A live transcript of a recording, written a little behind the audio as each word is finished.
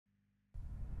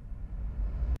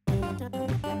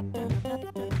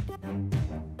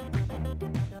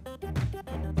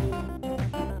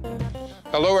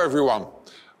Hello everyone,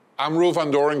 I'm Roel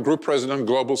van Doren, Group President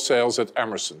Global Sales at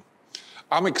Emerson.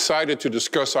 I'm excited to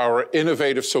discuss our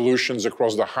innovative solutions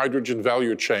across the hydrogen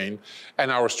value chain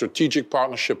and our strategic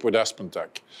partnership with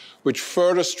Aspentech, which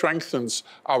further strengthens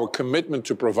our commitment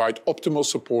to provide optimal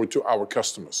support to our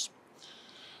customers.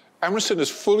 Emerson is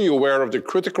fully aware of the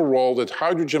critical role that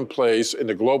hydrogen plays in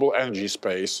the global energy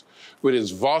space, with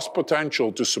its vast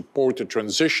potential to support the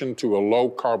transition to a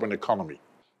low-carbon economy.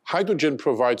 Hydrogen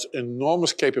provides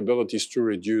enormous capabilities to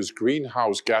reduce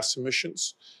greenhouse gas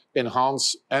emissions,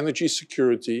 enhance energy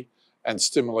security, and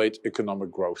stimulate economic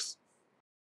growth.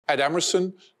 At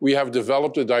Emerson, we have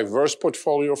developed a diverse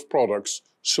portfolio of products,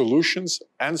 solutions,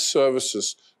 and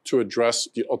services to address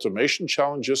the automation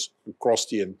challenges across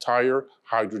the entire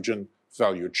hydrogen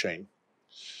value chain.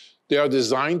 They are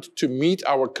designed to meet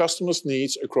our customers'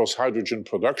 needs across hydrogen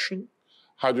production,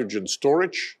 hydrogen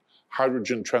storage,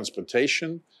 hydrogen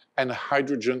transportation, and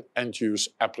hydrogen end-use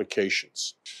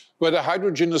applications. Whether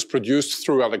hydrogen is produced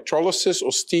through electrolysis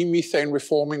or steam methane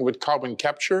reforming with carbon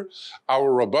capture,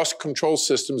 our robust control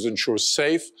systems ensure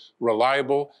safe,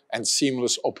 reliable, and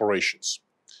seamless operations.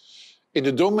 In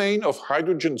the domain of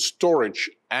hydrogen storage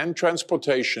and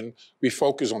transportation, we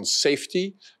focus on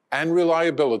safety and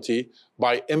reliability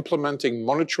by implementing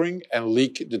monitoring and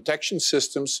leak detection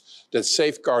systems that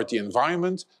safeguard the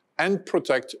environment and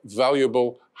protect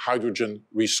valuable hydrogen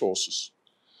resources.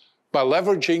 By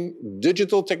leveraging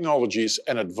digital technologies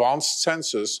and advanced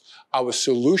sensors, our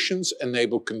solutions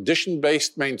enable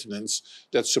condition-based maintenance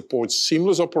that supports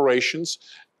seamless operations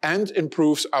and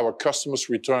improves our customers'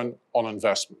 return on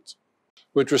investment.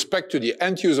 With respect to the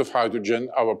end use of hydrogen,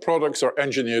 our products are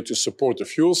engineered to support the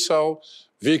fuel cell,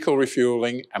 vehicle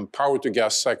refueling, and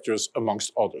power-to-gas sectors,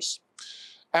 amongst others.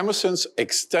 Emerson's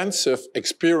extensive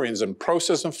experience in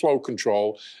process and flow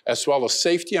control, as well as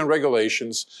safety and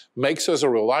regulations, makes us a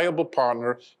reliable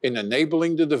partner in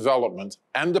enabling the development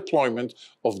and deployment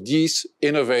of these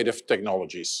innovative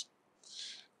technologies.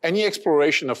 Any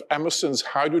exploration of Emerson's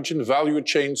hydrogen value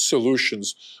chain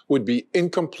solutions would be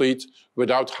incomplete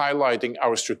without highlighting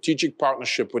our strategic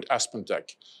partnership with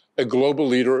Aspentech, a global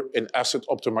leader in asset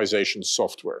optimization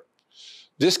software.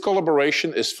 This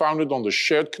collaboration is founded on the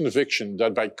shared conviction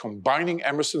that by combining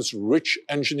Emerson's rich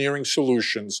engineering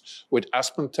solutions with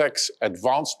Aspentech's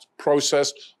advanced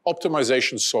process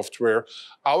optimization software,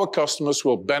 our customers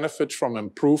will benefit from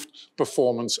improved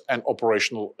performance and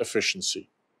operational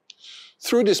efficiency.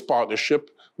 Through this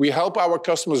partnership, we help our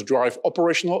customers drive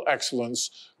operational excellence,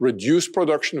 reduce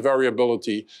production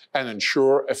variability, and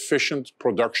ensure efficient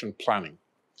production planning.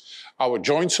 Our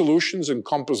joint solutions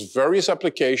encompass various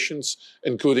applications,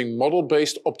 including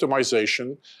model-based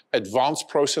optimization, advanced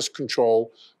process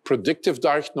control, predictive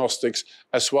diagnostics,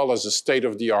 as well as a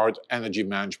state-of-the-art energy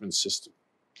management system.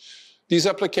 These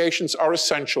applications are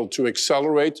essential to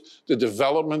accelerate the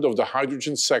development of the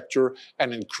hydrogen sector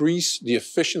and increase the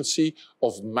efficiency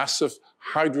of massive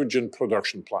hydrogen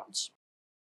production plants.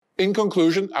 In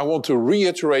conclusion, I want to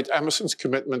reiterate Emerson's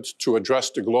commitment to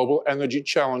address the global energy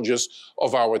challenges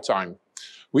of our time.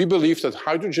 We believe that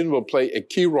hydrogen will play a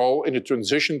key role in the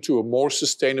transition to a more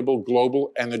sustainable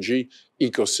global energy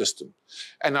ecosystem.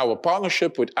 And our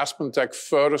partnership with Aspentech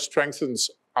further strengthens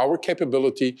our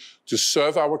capability to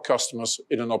serve our customers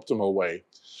in an optimal way.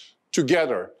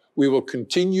 Together, we will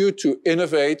continue to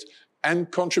innovate and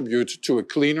contribute to a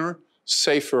cleaner,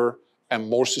 safer, and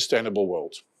more sustainable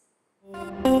world.